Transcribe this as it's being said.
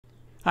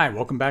Hi,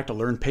 welcome back to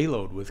Learn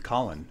Payload with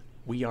Colin.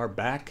 We are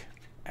back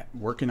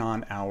working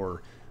on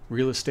our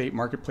real estate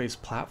marketplace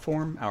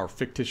platform, our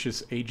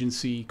fictitious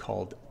agency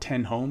called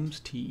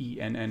TennHomes,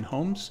 T-E-N-N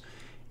Homes.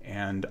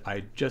 And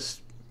I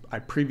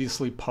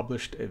previously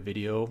published a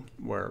video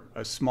where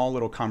a small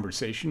little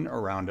conversation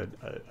around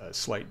a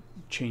slight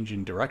change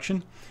in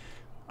direction.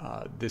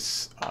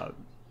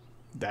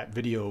 That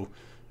video,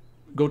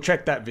 go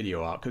check that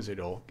video out because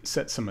it'll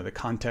set some of the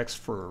context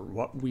for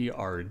what we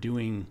are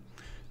doing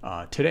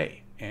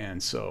today.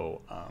 And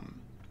so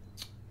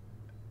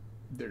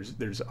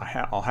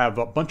I'll have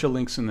a bunch of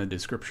links in the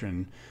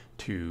description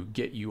to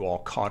get you all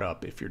caught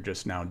up if you're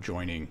just now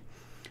joining.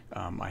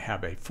 I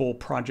have a full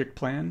project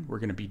plan. We're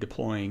going to be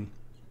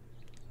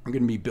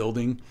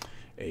building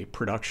a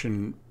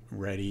production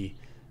ready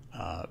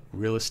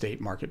real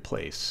estate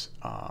marketplace,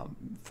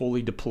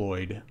 fully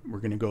deployed. We're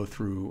going to go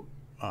through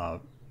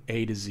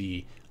A to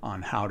Z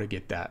on how to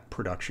get that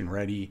production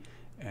ready,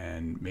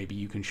 and maybe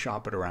you can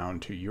shop it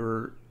around to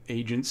your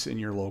agents in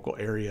your local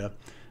area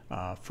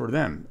for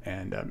them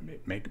and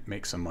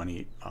make some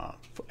money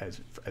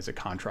as a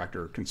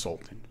contractor or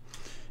consultant.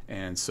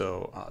 And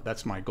so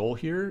that's my goal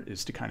here,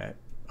 is to kind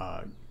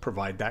of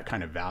provide that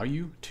kind of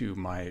value to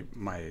my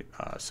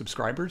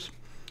subscribers,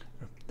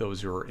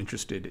 those who are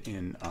interested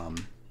in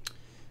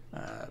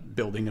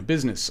building a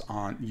business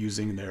on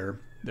using their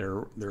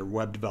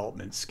web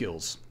development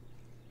skills.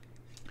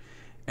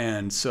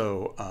 And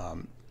so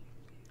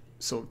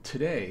so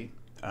today,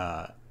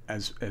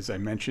 as I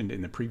mentioned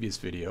in the previous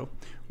video,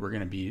 we're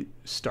going to be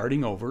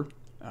starting over.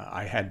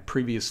 I had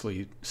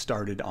previously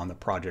started on the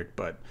project,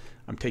 but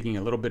I'm taking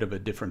a little bit of a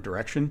different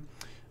direction,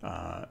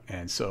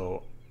 and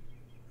so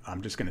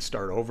I'm just going to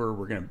start over.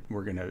 We're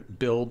going to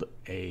build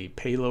a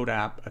Payload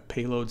app, a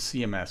Payload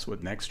CMS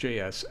with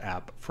NextJS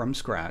app from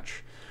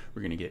scratch.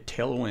 We're going to get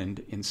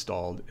Tailwind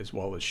installed as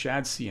well as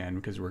Shadcn,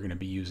 because we're going to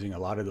be using a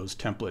lot of those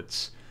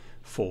templates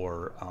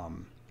for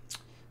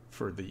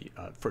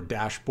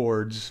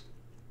dashboards,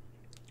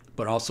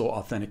 but also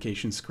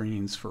authentication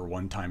screens for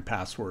one-time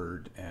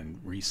password and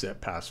reset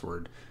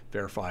password,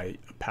 verify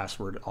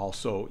password,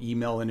 also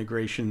email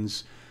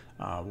integrations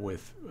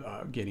with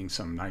getting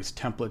some nice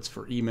templates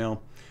for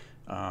email.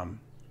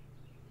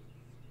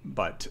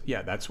 But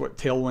yeah, that's what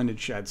Tailwind and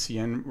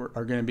Shadcn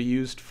are going to be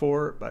used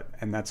for,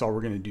 and that's all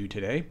we're going to do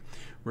today.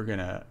 We're going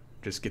to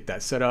just get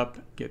that set up,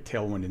 get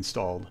Tailwind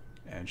installed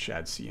and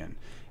Shadcn.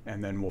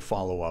 And then we'll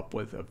follow up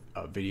with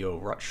a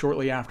video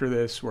shortly after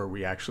this where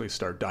we actually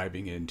start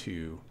diving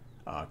into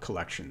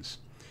collections.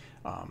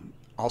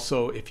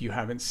 Also, if you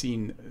haven't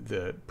seen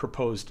the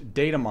proposed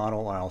data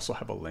model, I also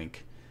have a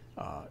link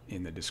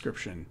in the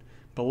description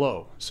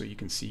below, so you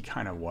can see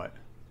kind of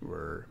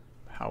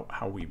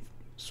how we've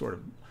sort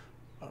of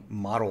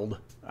modeled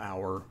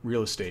our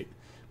real estate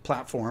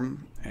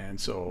platform, and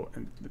so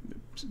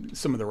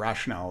some of the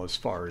rationale as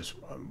far as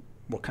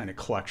what kind of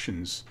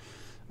collections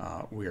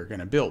we are going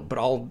to build. But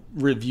I'll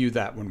review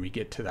that when we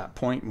get to that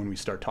point. When we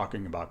start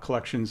talking about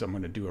collections, I'm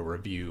going to do a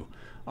review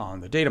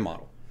on the data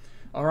model.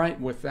 All right,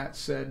 with that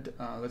said,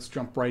 let's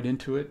jump right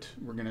into it.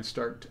 We're going to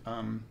start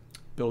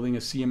building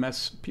a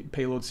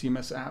Payload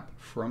CMS app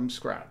from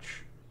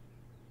scratch.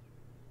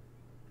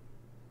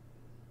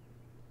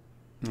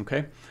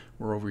 Okay,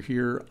 we're over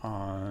here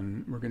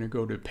we're going to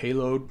go to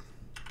Payload.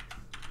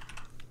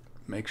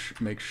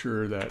 Make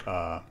sure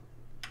that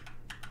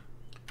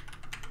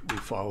we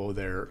follow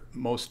their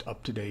most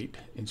up-to-date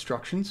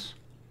instructions.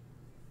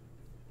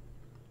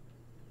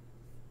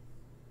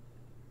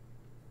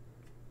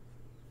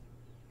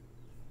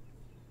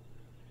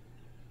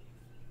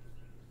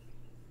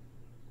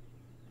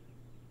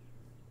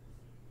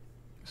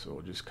 So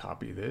we'll just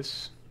copy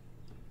this.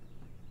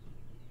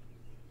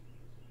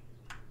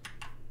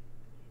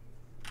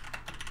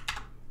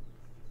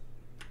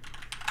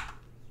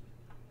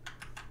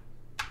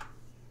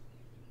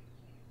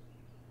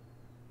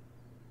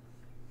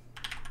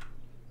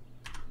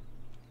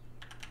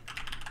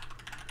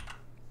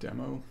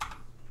 Demo.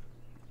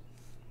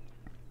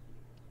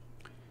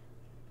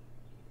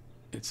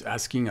 It's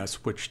asking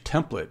us which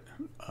template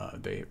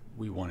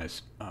we want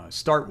to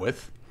start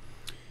with,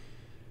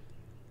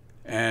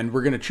 and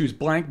we're going to choose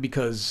blank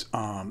because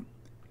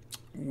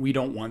we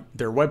don't want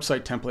their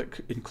website template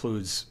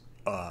includes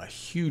a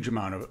huge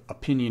amount of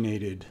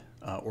opinionated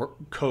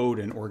code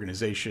and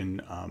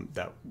organization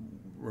that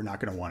we're not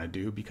going to want to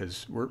do,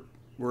 because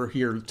we're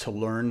here to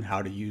learn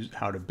how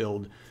to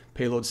build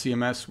Payload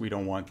CMS. We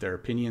don't want their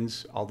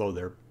opinions, although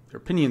their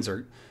opinions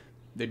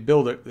they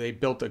built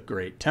a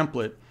great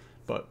template,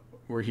 but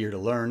we're here to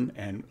learn,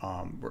 and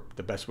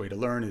the best way to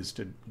learn is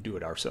to do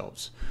it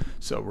ourselves.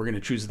 So we're going to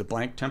choose the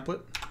blank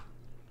template,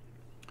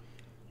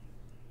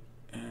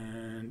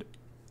 and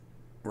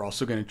we're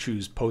also going to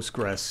choose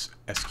Postgres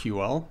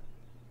SQL.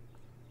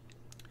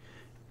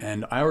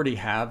 And I already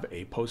have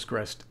a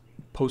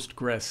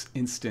Postgres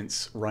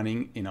instance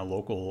running in a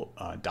local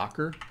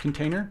Docker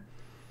container.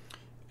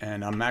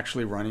 And I'm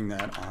actually running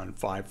that on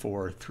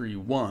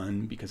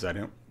 5.4.3.1 because I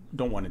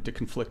don't want it to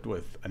conflict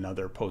with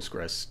another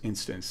Postgres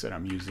instance that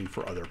I'm using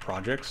for other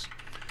projects.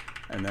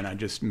 and then I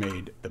just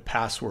made the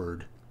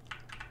password,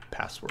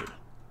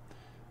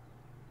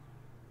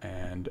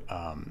 and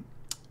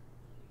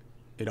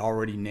it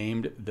already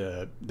named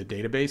the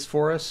database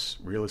for us,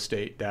 real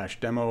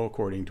estate-demo,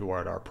 according to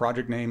what our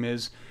project name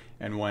is.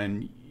 And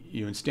when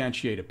you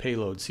instantiate a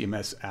Payload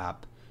CMS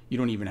app, you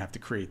don't even have to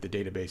create the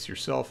database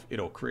yourself.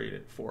 It'll create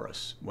it for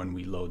us when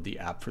we load the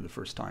app for the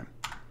first time.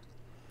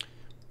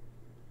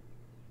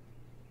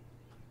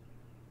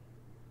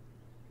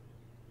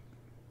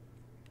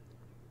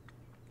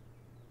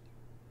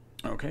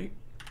 Okay,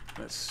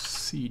 let's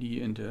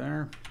cd into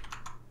there.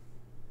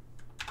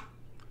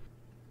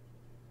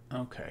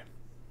 Okay,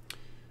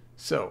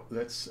 so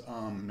let's,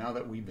 now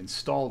that we've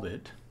installed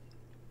it,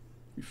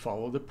 we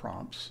follow the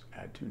prompts,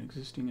 add to an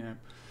existing app.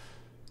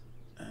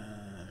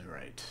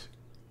 Right,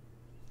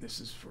 this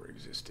is for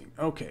existing.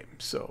 Okay,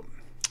 so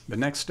the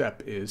next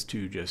step is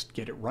to just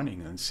get it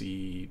running and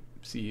see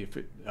if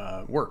it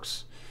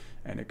works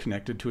and it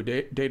connected to a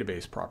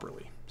database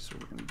properly. So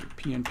we're going to do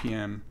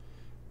pnpm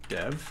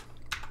dev.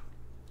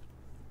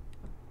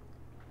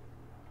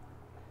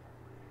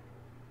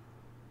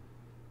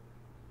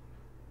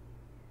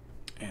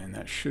 And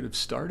that should have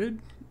started.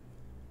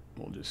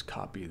 We'll just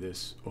copy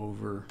this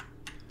over,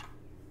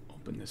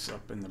 open this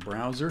up in the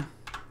browser.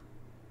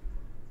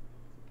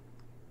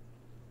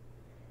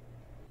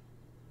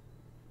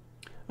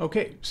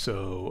 Okay,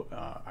 so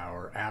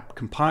our app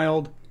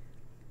compiled.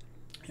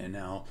 And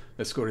now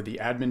let's go to the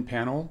admin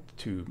panel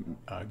to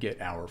get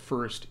our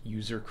first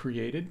user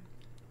created.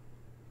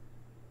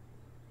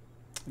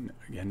 And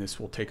again,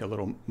 this will take a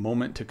little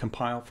moment to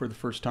compile for the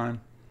first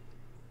time.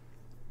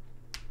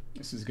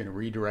 This is going to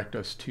redirect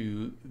us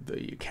to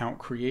the account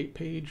create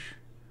page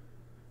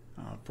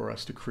for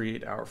us to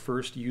create our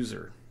first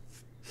user.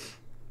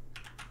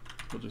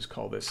 We'll just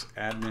call this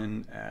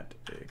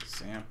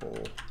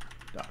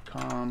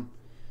admin@example.com,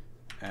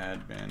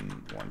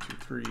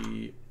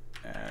 admin123,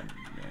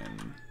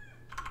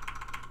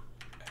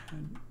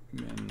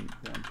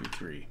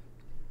 admin123.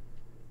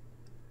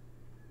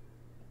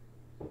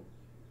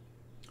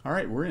 All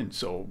right, we're in.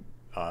 So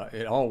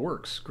it all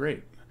works.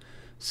 Great.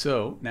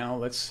 So now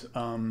let's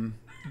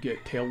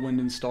get Tailwind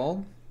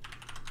installed.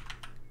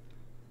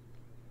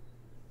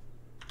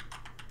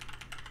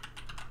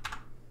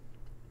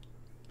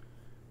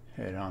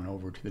 Head on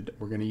over to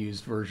we're going to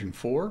use version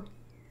 4.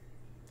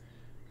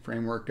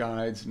 Framework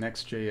guides,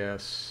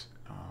 NextJS.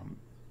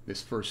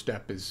 This first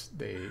step is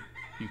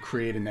you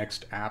create a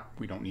next app.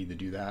 We don't need to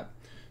do that.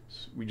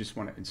 So we just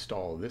want to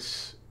install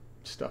this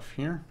stuff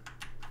here.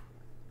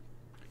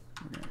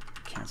 We're going to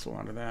cancel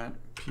out of that.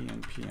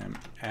 pnpm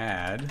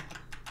add.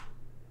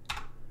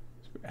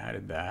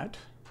 Added that.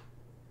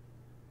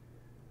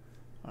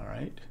 All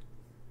right.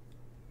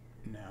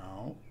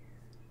 Now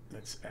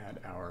let's add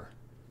our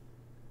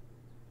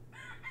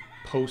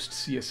post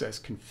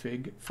CSS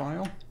config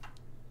file.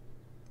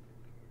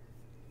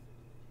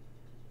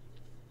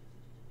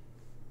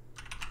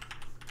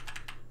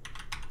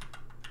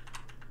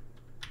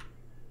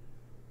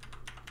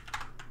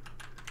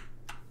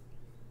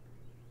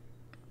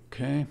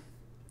 Okay.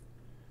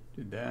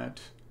 Did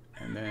that,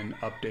 and then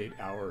update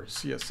our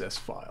CSS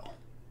file.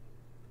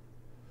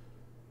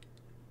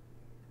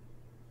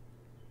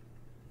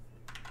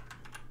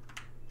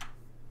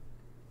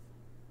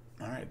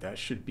 All right, that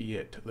should be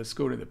it. Let's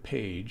go to the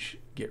page,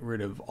 get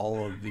rid of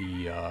all of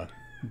the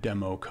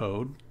demo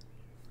code.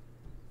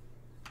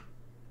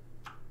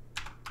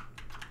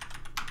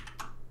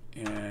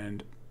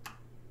 And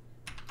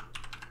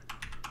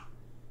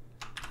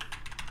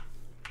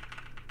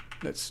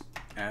let's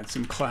add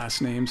some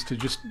class names to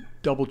just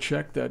double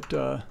check that,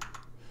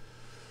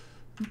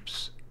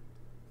 oops.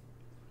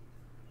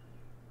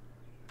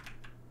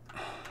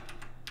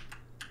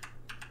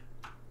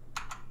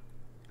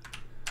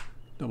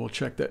 Double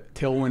check that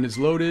Tailwind is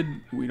loaded.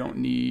 We don't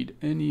need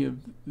any of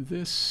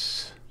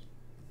this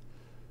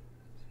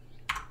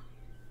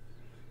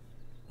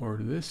or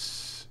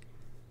this.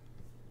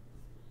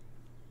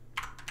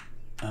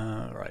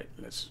 All right,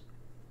 let's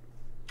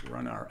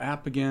run our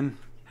app again.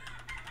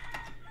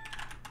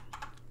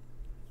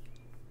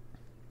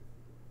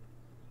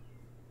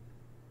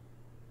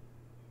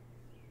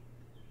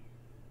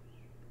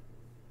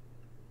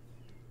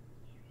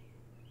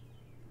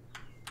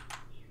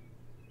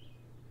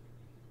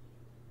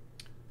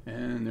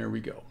 And there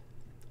we go.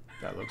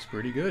 That looks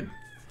pretty good.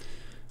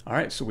 All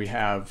right, so we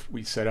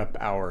set up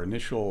our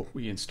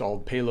we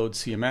installed Payload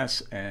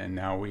CMS, and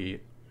now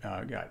we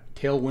got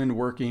Tailwind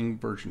working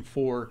version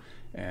 4.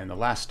 And the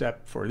last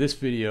step for this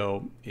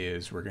video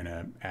is we're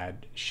gonna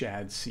add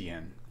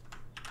Shadcn.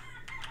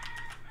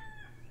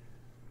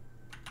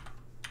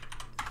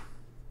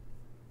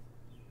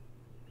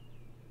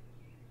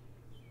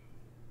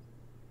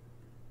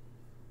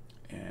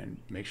 And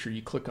make sure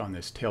you click on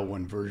this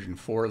Tailwind version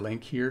 4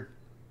 link here.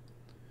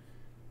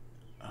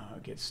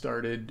 Get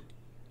started,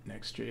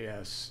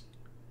 NextJS,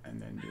 and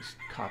then just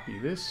copy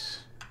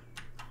this.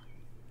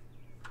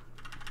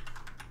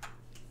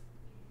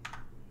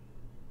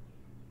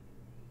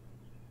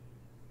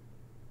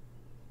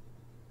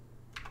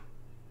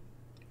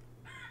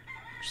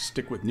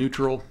 stick with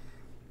neutral.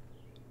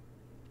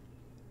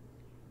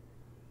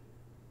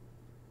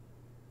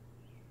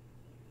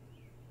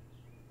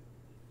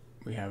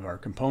 We have our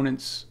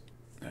components.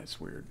 That's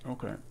weird.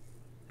 Okay,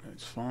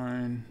 that's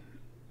fine.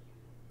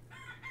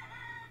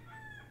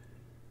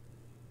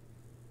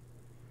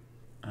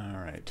 All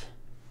right.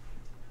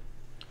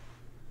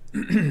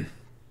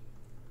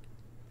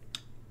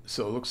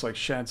 So it looks like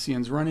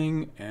Shadcn's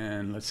running,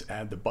 and let's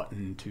add the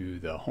button to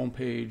the home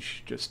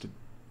page just to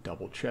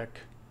double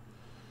check.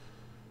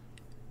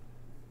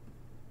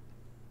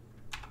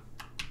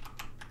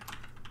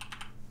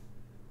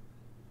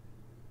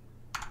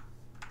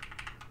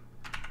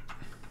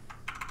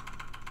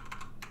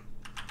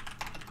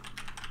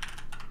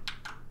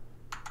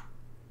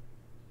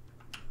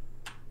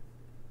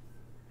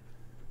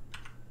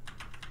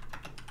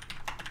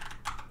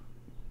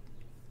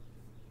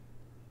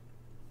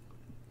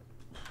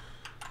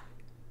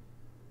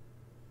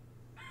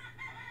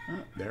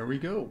 There we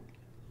go.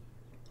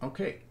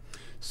 Okay,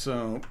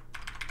 so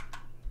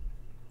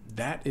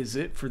that is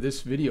it for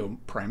this video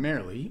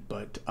primarily,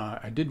 but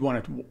I did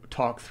want to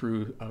talk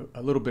through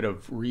a little bit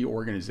of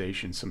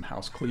reorganization, some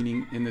house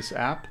cleaning in this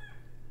app.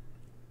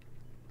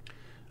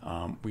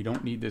 We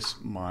don't need this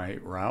my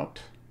route.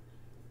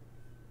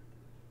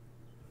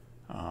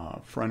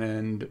 Front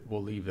end,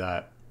 we'll leave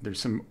that. There's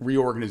some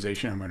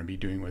reorganization I'm going to be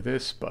doing with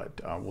this,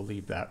 but we'll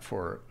leave that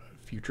for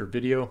a future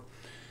video.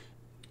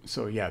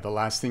 So yeah, the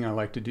last thing I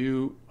like to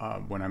do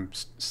when I'm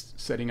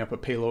setting up a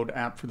payload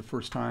app for the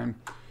first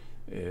time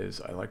is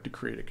I like to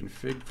create a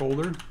config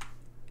folder,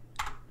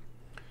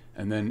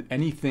 and then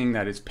anything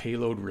that is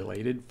payload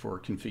related for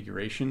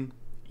configuration,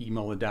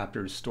 email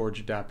adapters,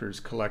 storage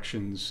adapters,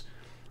 collections,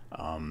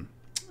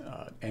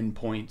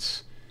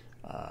 endpoints,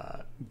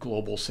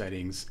 global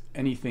settings,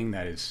 anything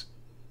that is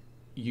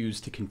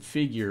used to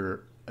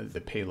configure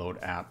the payload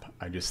app,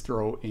 I just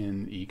throw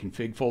in the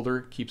config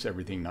folder. Keeps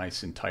everything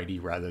nice and tidy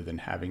rather than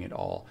having it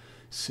all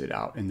sit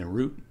out in the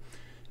root.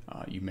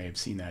 You may have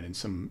seen that in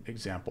some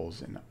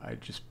examples, and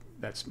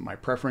that's my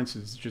preference,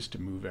 is just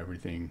to move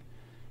everything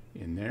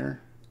in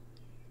there.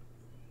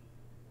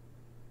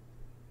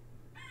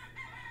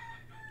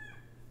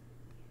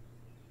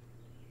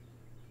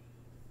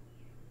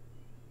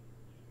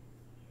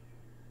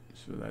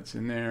 So that's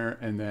in there,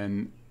 and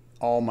then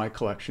all my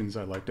collections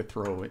I like to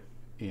throw it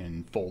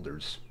in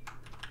folders,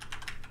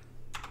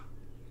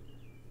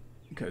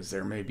 because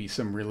there may be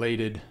some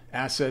related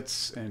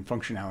assets and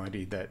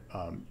functionality that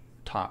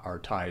are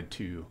tied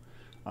to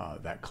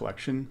that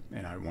collection,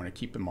 and I want to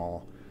keep them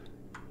all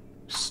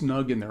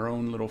snug in their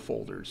own little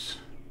folders.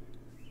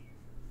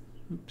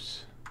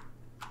 Oops.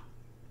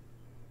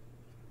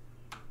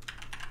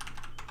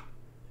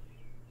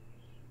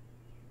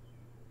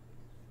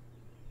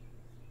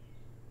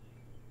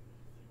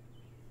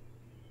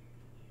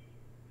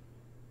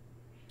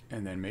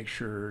 And then make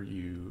sure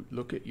you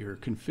look at your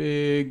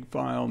config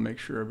file, make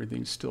sure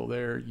everything's still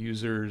there.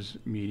 Users,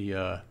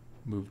 media,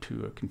 move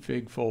to a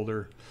config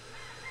folder.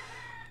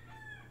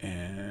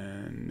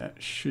 And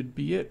that should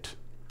be it.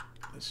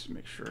 Let's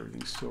make sure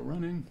everything's still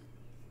running.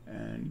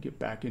 And get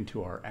back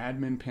into our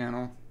admin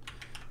panel.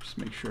 Just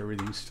make sure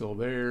everything's still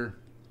there.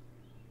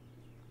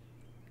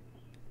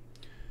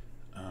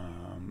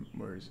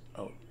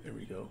 Oh, there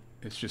we go.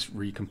 It's just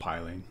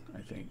recompiling,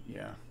 I think,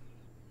 yeah.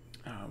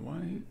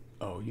 Why?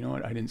 Oh, you know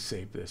what? I didn't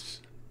save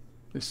this.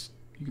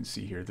 You can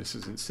see here, this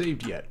isn't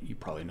saved yet. You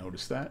probably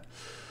noticed that.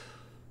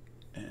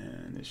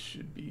 And this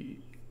should be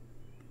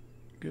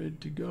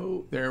good to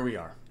go. There we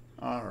are.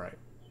 All right.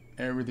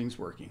 Everything's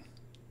working.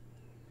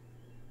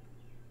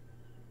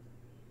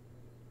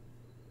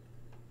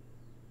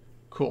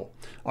 Cool.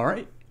 All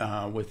right.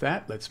 With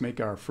that, let's make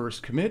our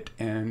first commit,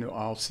 and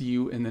I'll see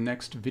you in the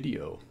next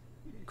video.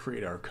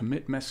 Create our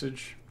commit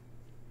message.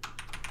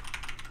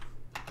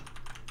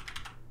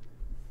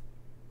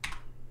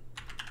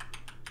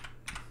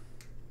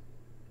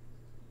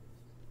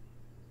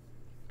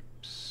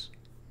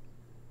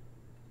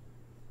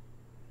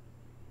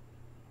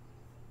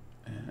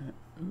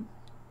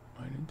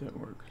 Why didn't that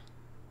work?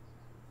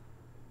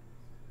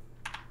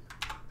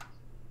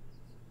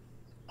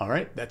 All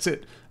right, that's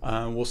it.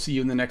 We'll see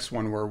you in the next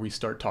one where we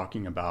start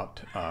talking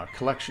about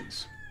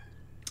collections.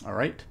 All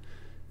right,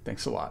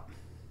 thanks a lot.